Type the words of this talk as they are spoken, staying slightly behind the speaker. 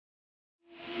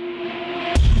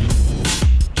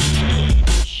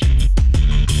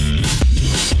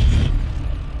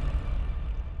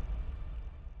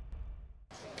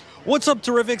What's up,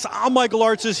 Terrifics? I'm Michael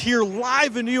Artsis here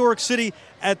live in New York City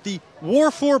at the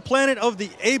War for Planet of the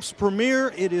Apes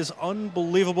premiere. It is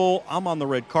unbelievable. I'm on the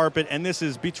red carpet, and this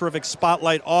is BeTerrific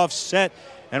Spotlight Offset,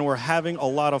 and we're having a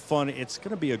lot of fun. It's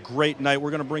going to be a great night.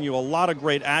 We're going to bring you a lot of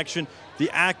great action, the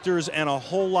actors, and a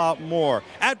whole lot more.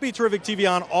 At BeTerrific TV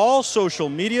on all social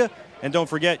media. And don't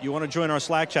forget, you want to join our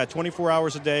Slack chat 24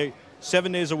 hours a day,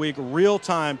 7 days a week,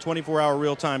 real-time, 24-hour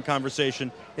real-time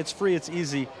conversation. It's free, it's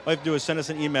easy. All you have to do is send us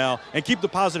an email and keep the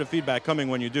positive feedback coming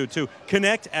when you do, too.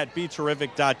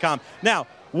 Connect@BeTerrific.com. Now,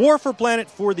 War for Planet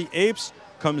for the Apes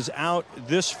comes out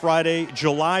this Friday,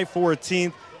 July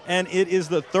 14th, and it is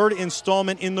the third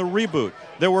installment in the reboot.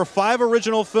 There were 5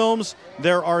 original films.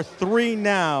 There are 3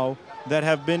 now that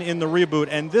have been in the reboot,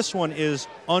 and this one is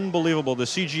unbelievable. The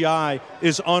CGI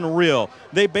is unreal.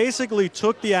 They basically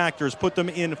took the actors, put them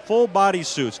in full body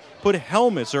suits, put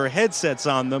helmets or headsets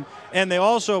on them, and they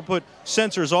also put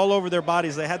sensors all over their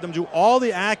bodies. They had them do all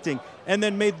the acting and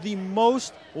then made the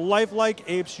most lifelike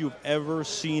apes you've ever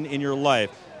seen in your life.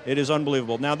 It is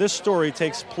unbelievable. Now, this story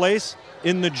takes place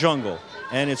in the jungle,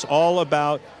 and it's all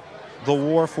about the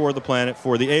war for the planet,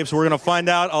 for the apes. We're going to find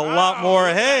out a lot more.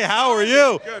 Hey, how are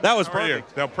you? Good. That was how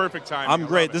perfect. No, perfect time. I'm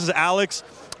great. This is Aleks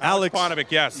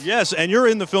Paunovic, yes. Yes, and you're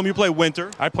in the film. You play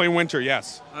Winter. I play Winter,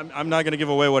 yes. I'm not going to give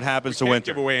away what happens to Winter.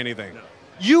 Can't give away anything.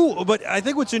 No. But I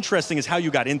think what's interesting is how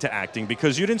you got into acting,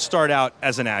 because you didn't start out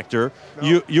as an actor.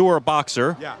 No. You were a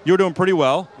boxer. Yeah. You were doing pretty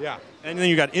well. Yeah. And then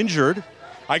you got injured.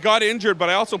 I got injured, but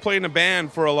I also played in a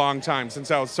band for a long time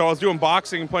since I was doing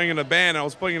boxing and playing in a band. I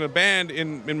was playing in a band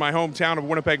in my hometown of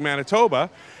Winnipeg, Manitoba,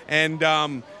 and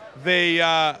a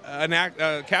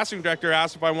casting director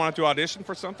asked if I wanted to audition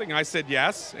for something. I said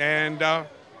yes, and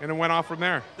it went off from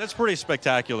there. That's pretty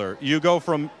spectacular. You go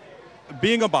from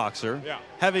being a boxer, yeah,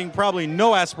 having probably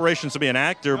no aspirations to be an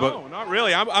actor, no, not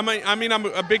really. I'm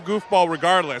a big goofball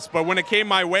regardless, but when it came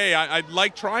my way, I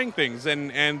liked trying things,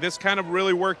 and this kind of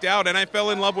really worked out, and I fell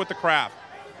in love with the craft.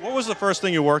 What was the first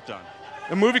thing you worked on?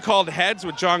 A movie called Heads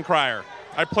with John Cryer.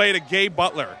 I played a gay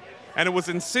butler, and it was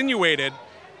insinuated,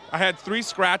 I had 3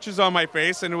 scratches on my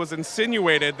face, and it was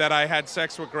insinuated that I had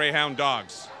sex with greyhound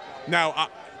dogs. Now,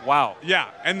 wow. Yeah,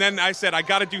 and then I said, I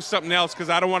got to do something else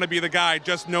because I don't want to be the guy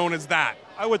just known as that.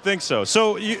 I would think so.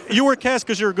 So you were cast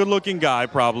because you're a good-looking guy,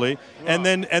 probably, and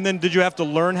then did you have to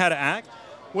learn how to act?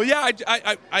 Well, yeah,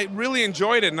 I really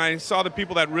enjoyed it, and I saw the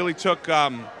people that really took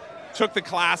the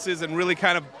classes and really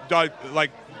kind of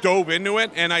dove into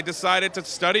it, and I decided to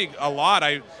study a lot.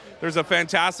 There's a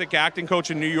fantastic acting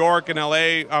coach in New York and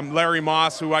L.A., Larry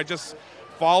Moss, who I just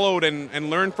followed and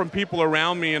learned from people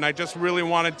around me, and I just really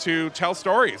wanted to tell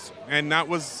stories, and that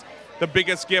was the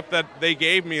biggest gift that they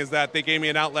gave me, is that they gave me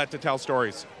an outlet to tell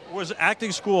stories. Was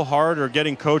acting school hard or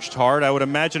getting coached hard? I would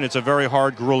imagine it's a very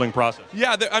hard, grueling process.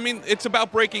 Yeah, I mean, it's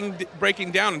about breaking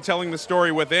down and telling the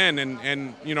story within,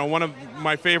 and you know, one of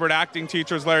my favorite acting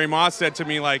teachers, Larry Moss, said to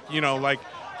me,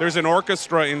 there's an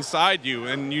orchestra inside you,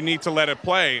 and you need to let it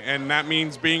play, and that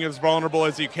means being as vulnerable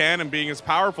as you can and being as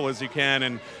powerful as you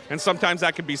can, and sometimes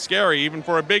that can be scary, even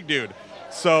for a big dude.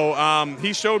 So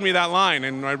he showed me that line,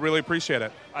 and I really appreciate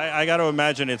it. I got to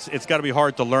imagine it's got to be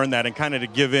hard to learn that and kind of to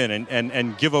give in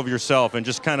and give of yourself and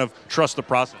just kind of trust the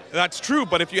process. That's true,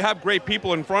 but if you have great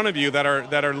people in front of you that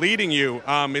are leading you,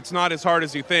 it's not as hard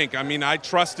as you think. I mean, I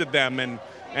trusted them,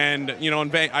 and you know,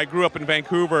 I grew up in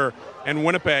Vancouver and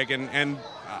Winnipeg, and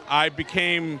I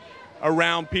became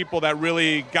around people that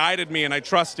really guided me, and I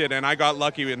trusted, and I got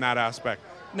lucky in that aspect.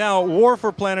 Now, War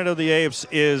for Planet of the Apes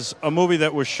is a movie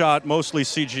that was shot mostly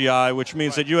CGI, which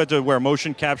means that you had to wear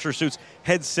motion capture suits,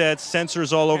 headsets,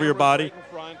 sensors all over your body.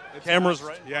 Right in front. Cameras,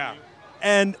 right? Yeah.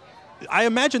 And I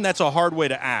imagine that's a hard way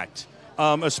to act,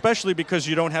 especially because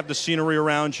you don't have the scenery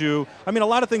around you. I mean, a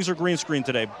lot of things are green screen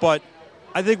today, but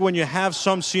I think when you have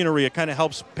some scenery, it kind of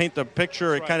helps paint the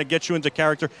picture. It kind of gets you into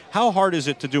character. How hard is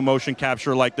it to do motion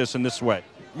capture like this in this way?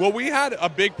 Well, we had a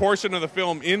big portion of the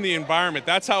film in the environment.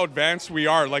 That's how advanced we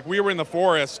are. Like, we were in the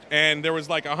forest, and there was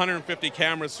like 150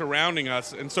 cameras surrounding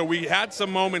us. And so we had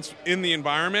some moments in the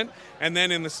environment and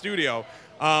then in the studio.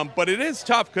 But it is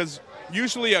tough because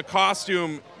usually a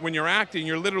costume, when you're acting,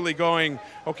 you're literally going,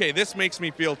 okay, this makes me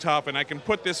feel tough, and I can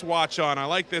put this watch on. I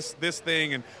like this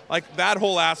thing, and like that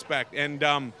whole aspect.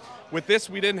 And with this,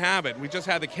 we didn't have it. We just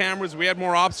had the cameras. We had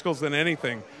more obstacles than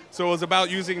anything. So it was about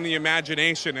using the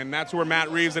imagination, and that's where Matt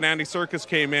Reeves and Andy Serkis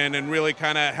came in and really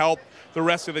kind of helped the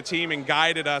rest of the team and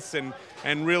guided us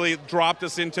and really dropped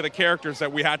us into the characters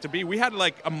that we had to be. We had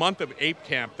like a month of Ape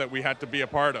Camp that we had to be a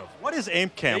part of. What is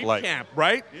Ape Camp like? Ape Camp,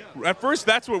 right? Yeah. At first,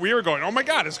 that's what we were going, oh my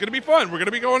God, it's going to be fun. We're going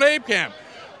to be going to Ape Camp.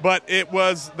 But it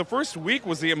was, the first week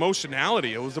was the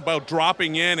emotionality. It was about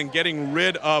dropping in and getting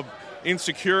rid of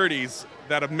insecurities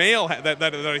that a male that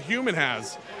a human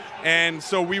has. And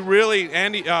so we really,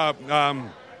 Terry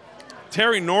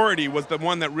Nority was the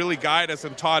one that really guided us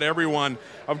and taught everyone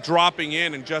of dropping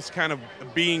in and just kind of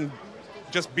being.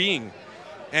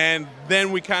 And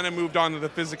then we kind of moved on to the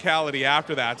physicality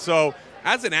after that. So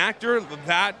as an actor,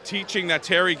 that teaching that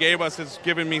Terry gave us has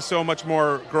given me so much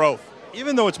more growth.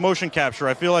 Even though it's motion capture,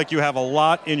 I feel like you have a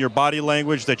lot in your body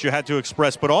language that you had to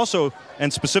express, but also,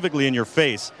 and specifically in your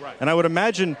face. Right. And I would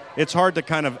imagine it's hard to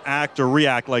kind of act or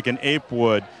react like an ape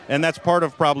would. And that's part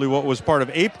of probably what was part of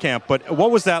Ape Camp. But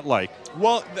what was that like?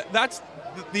 Well, that's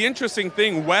the interesting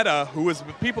thing. Weta, who was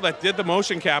the people that did the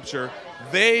motion capture,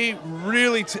 they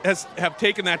really have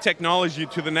taken that technology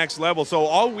to the next level. So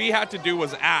all we had to do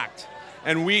was act.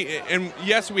 And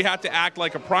yes, we had to act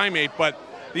like a primate, but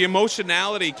the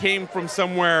emotionality came from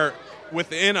somewhere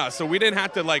within us. So we didn't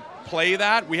have to like play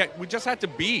that. We just had to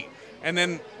be. And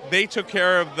then they took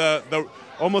care of the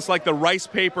almost like the rice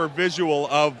paper visual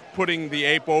of putting the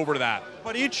ape over that.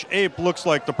 But each ape looks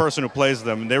like the person who plays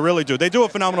them. They really do. They do a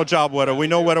phenomenal job, Weta. We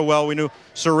know Weta well. We knew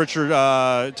Sir Richard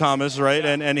Thomas, right?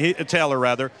 Yeah. And Taylor,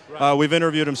 rather. Right. We've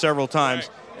interviewed him several times.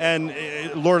 Right.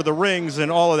 And Lord of the Rings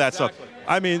and all of that stuff.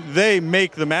 I mean, they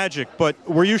make the magic. But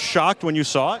were you shocked when you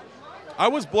saw it? I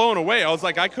was blown away. I was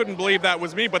like, I couldn't believe that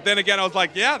was me. But then again, I was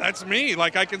like, yeah, that's me.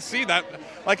 Like, I can see that.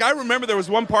 Like, I remember there was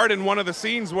one part in one of the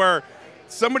scenes where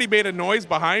somebody made a noise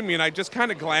behind me, and I just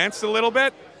kind of glanced a little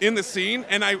bit in the scene,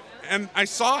 and I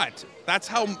saw it. That's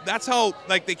how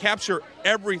like they capture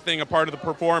everything a part of the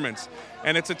performance,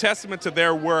 and it's a testament to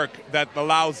their work that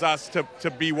allows us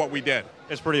to be what we did.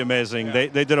 It's pretty amazing. Yeah.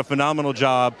 They did a phenomenal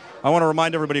job. I want to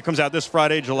remind everybody it comes out this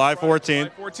Friday, July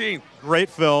 14th. July 14th. Great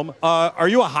film. Are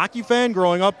you a hockey fan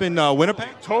growing up in Winnipeg?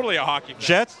 Totally a hockey fan.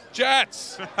 Jets?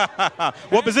 Jets.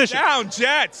 What position? Down,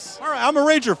 Jets. All right, I'm a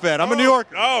Ranger fan. I'm a New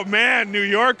Yorker. Oh, man, New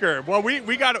Yorker. Well,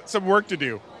 we got some work to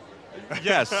do.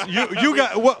 Yes, you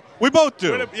got. Well, we both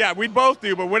do. Yeah, we both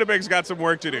do, but Winnipeg's got some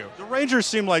work to do. The Rangers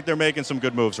seem like they're making some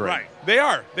good moves, right?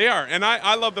 Right, they are, and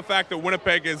I love the fact that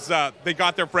Winnipeg is they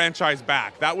got their franchise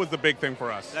back. That was the big thing for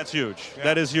us. That's huge. Yeah.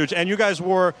 That is huge. And you guys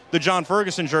wore the John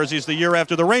Ferguson jerseys the year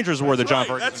after the Rangers wore the John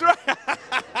Ferguson. That's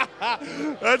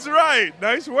right. That's right.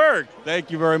 Nice work.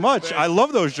 Thank you very much. Thanks. I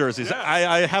love those jerseys. Yeah.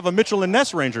 I have a Mitchell and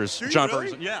Ness Rangers Do you John really?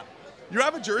 Ferguson. Yeah, You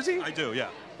have a jersey? I do. Yeah,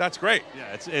 That's great.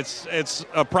 yeah. It's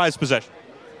a prized possession.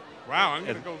 Wow, I'm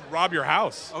gonna go rob your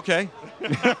house. Okay.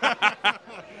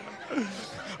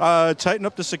 Tighten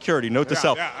up the security. Note to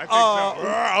self. Yeah, I think so.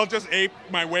 I'll just ape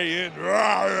my way in.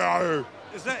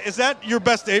 Is that your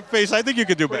best ape face? I think you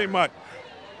could do Pretty better. much.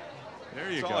 There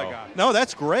you That's go. all I got. No,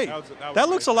 that's great. That was That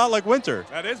looks a lot like Winter.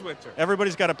 That is Winter.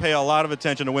 Everybody's got to pay a lot of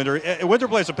attention to Winter. Winter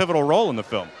plays a pivotal role in the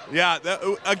film. Yeah.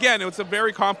 Again, it was a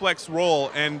very complex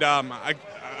role, and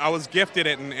I was gifted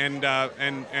it,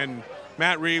 and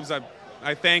Matt Reeves,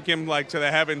 I thank him like to the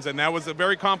heavens, and that was a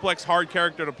very complex, hard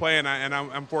character to play, and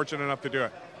I'm fortunate enough to do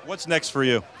it. What's next for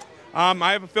you?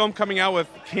 I have a film coming out with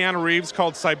Keanu Reeves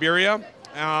called Siberia.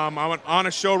 I'm on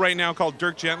a show right now called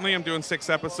Dirk Gently. I'm doing 6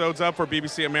 episodes of for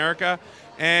BBC America,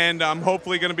 and I'm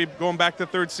hopefully going to be going back to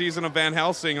 3rd season of Van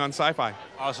Helsing on Sci-Fi.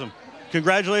 Awesome.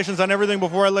 Congratulations on everything.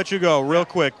 Before I let you go, real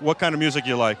quick, what kind of music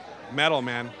you like? Metal,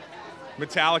 man.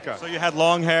 Metallica. So you had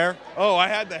long hair? Oh, I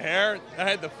had the hair. I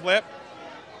had the flip.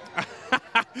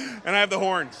 And I have the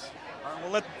horns.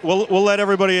 We'll let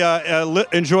everybody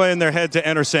enjoy in their head to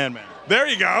Enter Sandman. There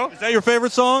you go. Is that your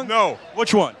favorite song? No.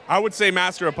 Which one? I would say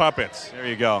Master of Puppets. There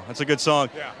you go. That's a good song.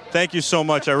 Yeah. Thank you so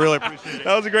much. I really appreciate it.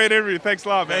 That was a great interview. Thanks a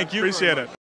lot, man. Thank you. Appreciate it.